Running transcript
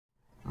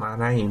My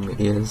name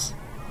is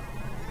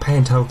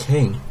Panto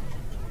King.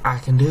 I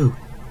can do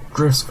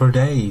drifts for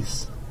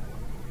days.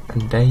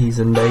 And days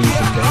and days and days.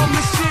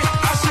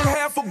 I should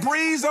have a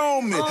breeze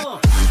on me.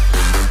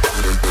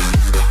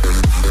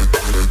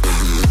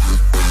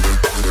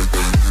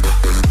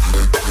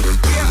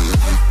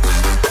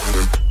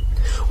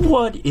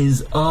 What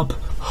is up,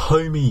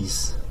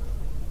 homies?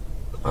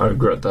 I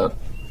regret that.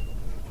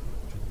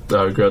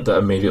 I regret that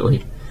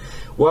immediately.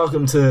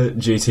 Welcome to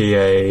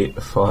GTA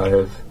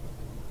 5.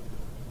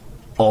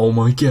 Oh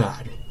my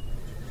god.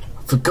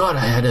 I forgot I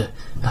had a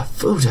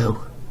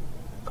photo.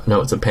 No,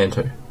 it's a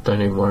Panto. Don't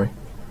even worry.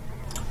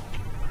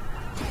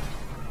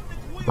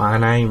 My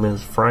name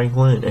is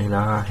Franklin and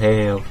I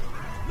have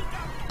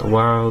the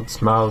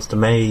world's most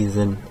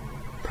amazing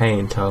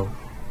Panto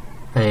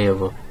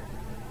ever.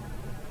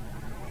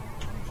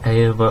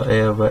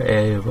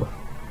 Ever.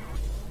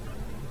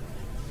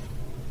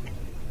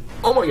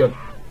 Oh my god.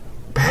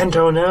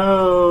 Panto,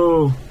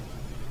 no!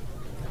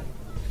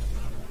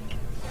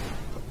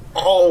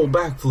 Oh,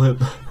 backflip.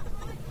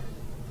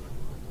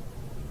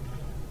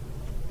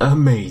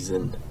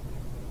 Amazing.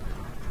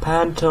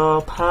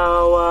 Panto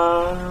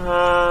power.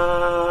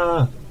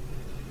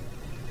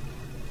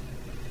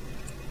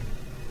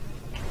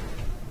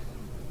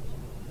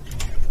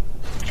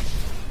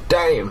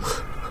 Damn.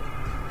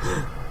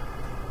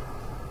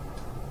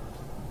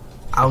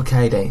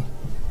 Okay then.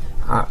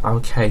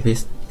 Okay,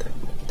 this.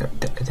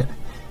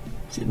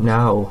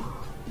 No.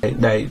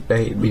 They'd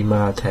be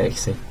my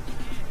taxi.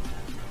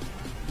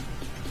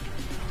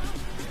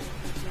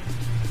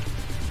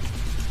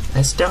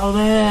 Let's do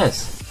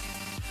this!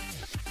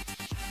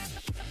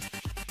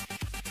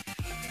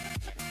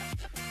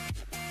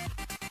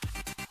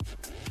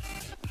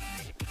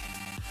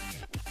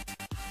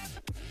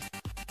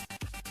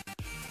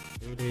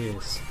 Here it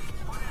is.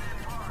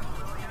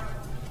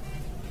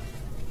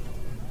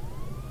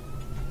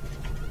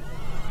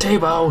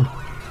 T-bone!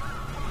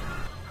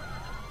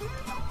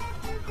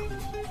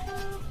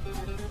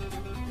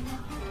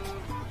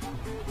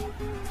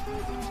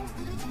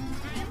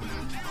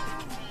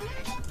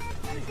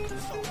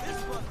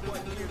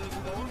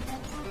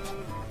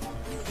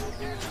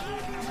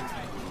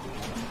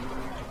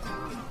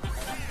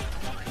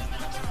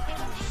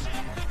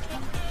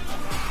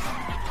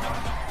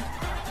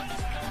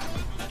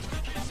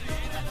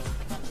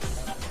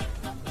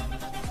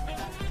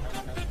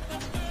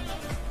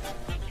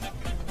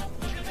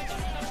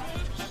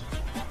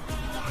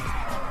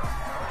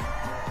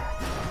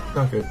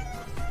 Not good.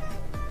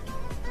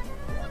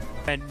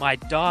 And my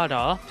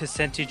data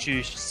percentage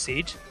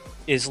usage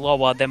is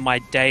lower than my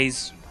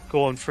days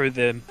going through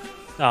the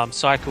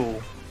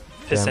cycle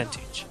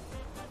percentage.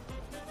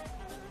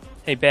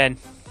 Hey Ben.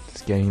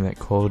 Just getting that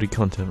quality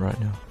content right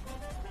now.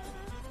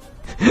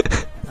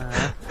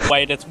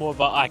 Wait, it's more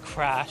about I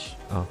crash,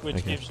 which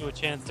okay. gives you a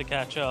chance to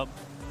catch up.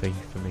 Thank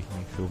you for making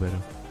me feel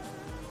better.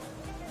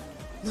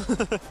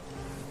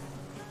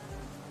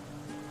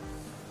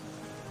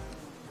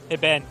 Hey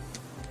Ben.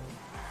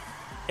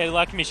 Hey,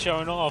 like me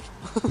showing off.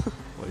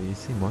 What, did you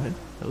see mine?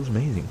 That was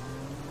amazing.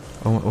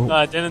 Oh. No,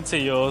 I didn't see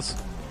yours.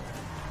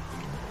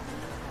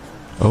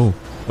 Oh.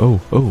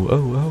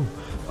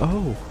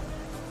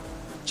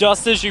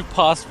 Just as you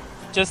pass,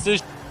 just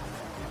as...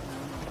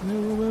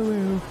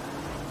 Woo.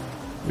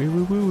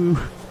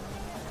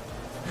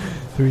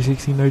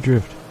 360 no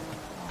drift.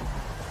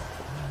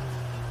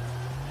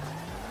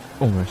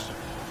 Almost.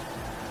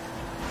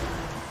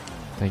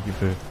 Thank you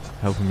for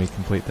helping me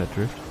complete that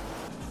drift.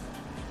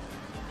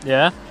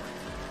 Yeah?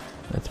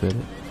 That's better.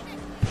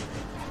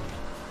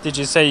 Did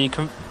you say you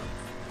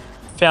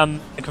found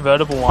the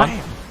convertible one?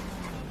 Bam!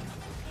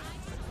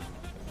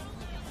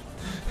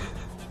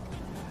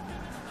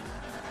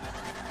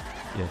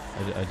 Yeah,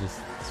 I just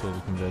saw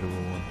the convertible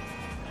one.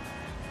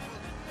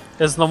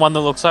 Isn't the one that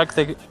looks like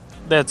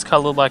that's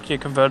coloured like your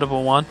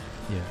convertible one?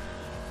 Yeah.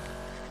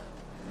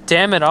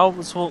 Damn it, I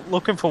was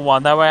looking for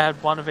one. That way I had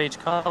one of each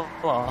colour.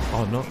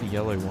 Oh, not the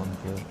yellow one.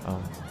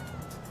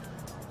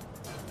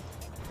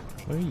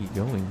 Where are you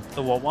going?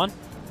 The what one?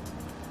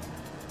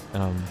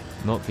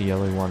 Not the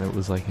yellow one. It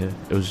was like it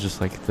was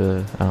just like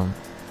the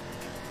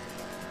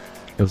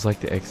it was like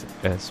the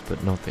XS,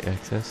 but not the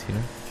XS. You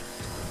know.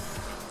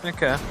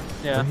 Okay.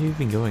 Yeah. Where are you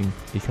even going?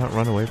 You can't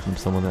run away from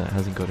someone that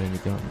hasn't got any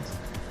guns.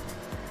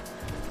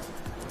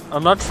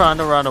 I'm not trying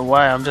to run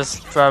away. I'm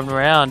just driving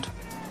around.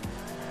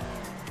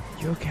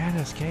 You can't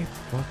escape.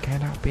 What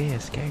cannot be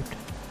escaped?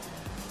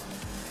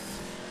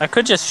 I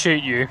could just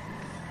shoot you.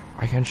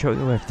 I can show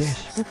you with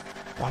this.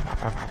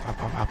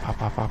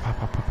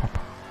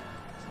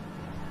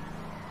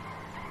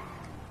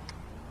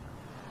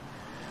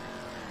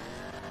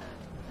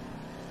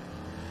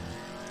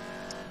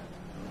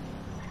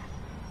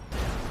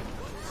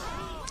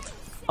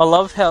 I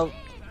love how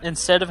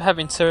instead of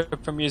having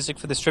separate music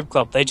for the strip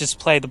club, they just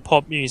play the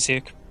pop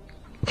music.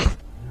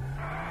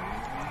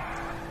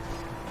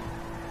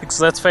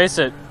 Because let's face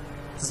it,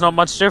 there's not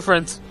much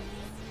difference.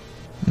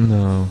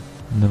 No.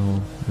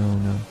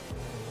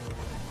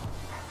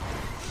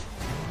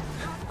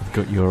 I've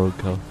got your old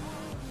car.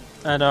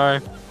 I know.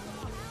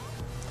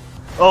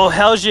 Oh,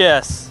 hell's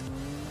yes!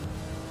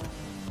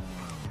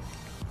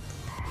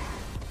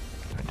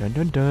 Dun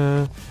dun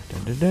dun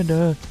dun dun dun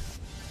dun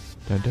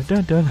dun dun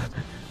dun dun.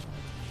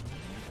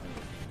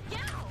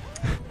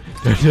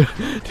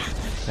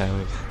 That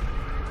was...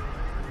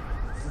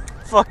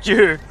 Fuck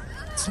you!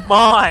 It's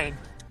mine!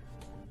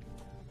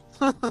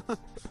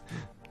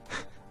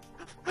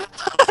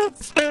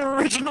 The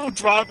original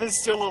driver's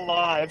still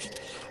alive.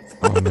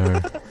 Oh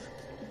no.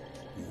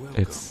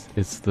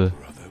 It's the...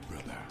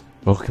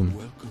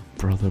 Welcome,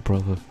 brother.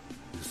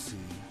 This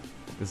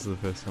is the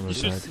first time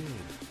I've had...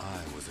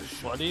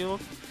 What are you...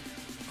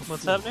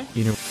 What's happening?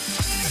 You know...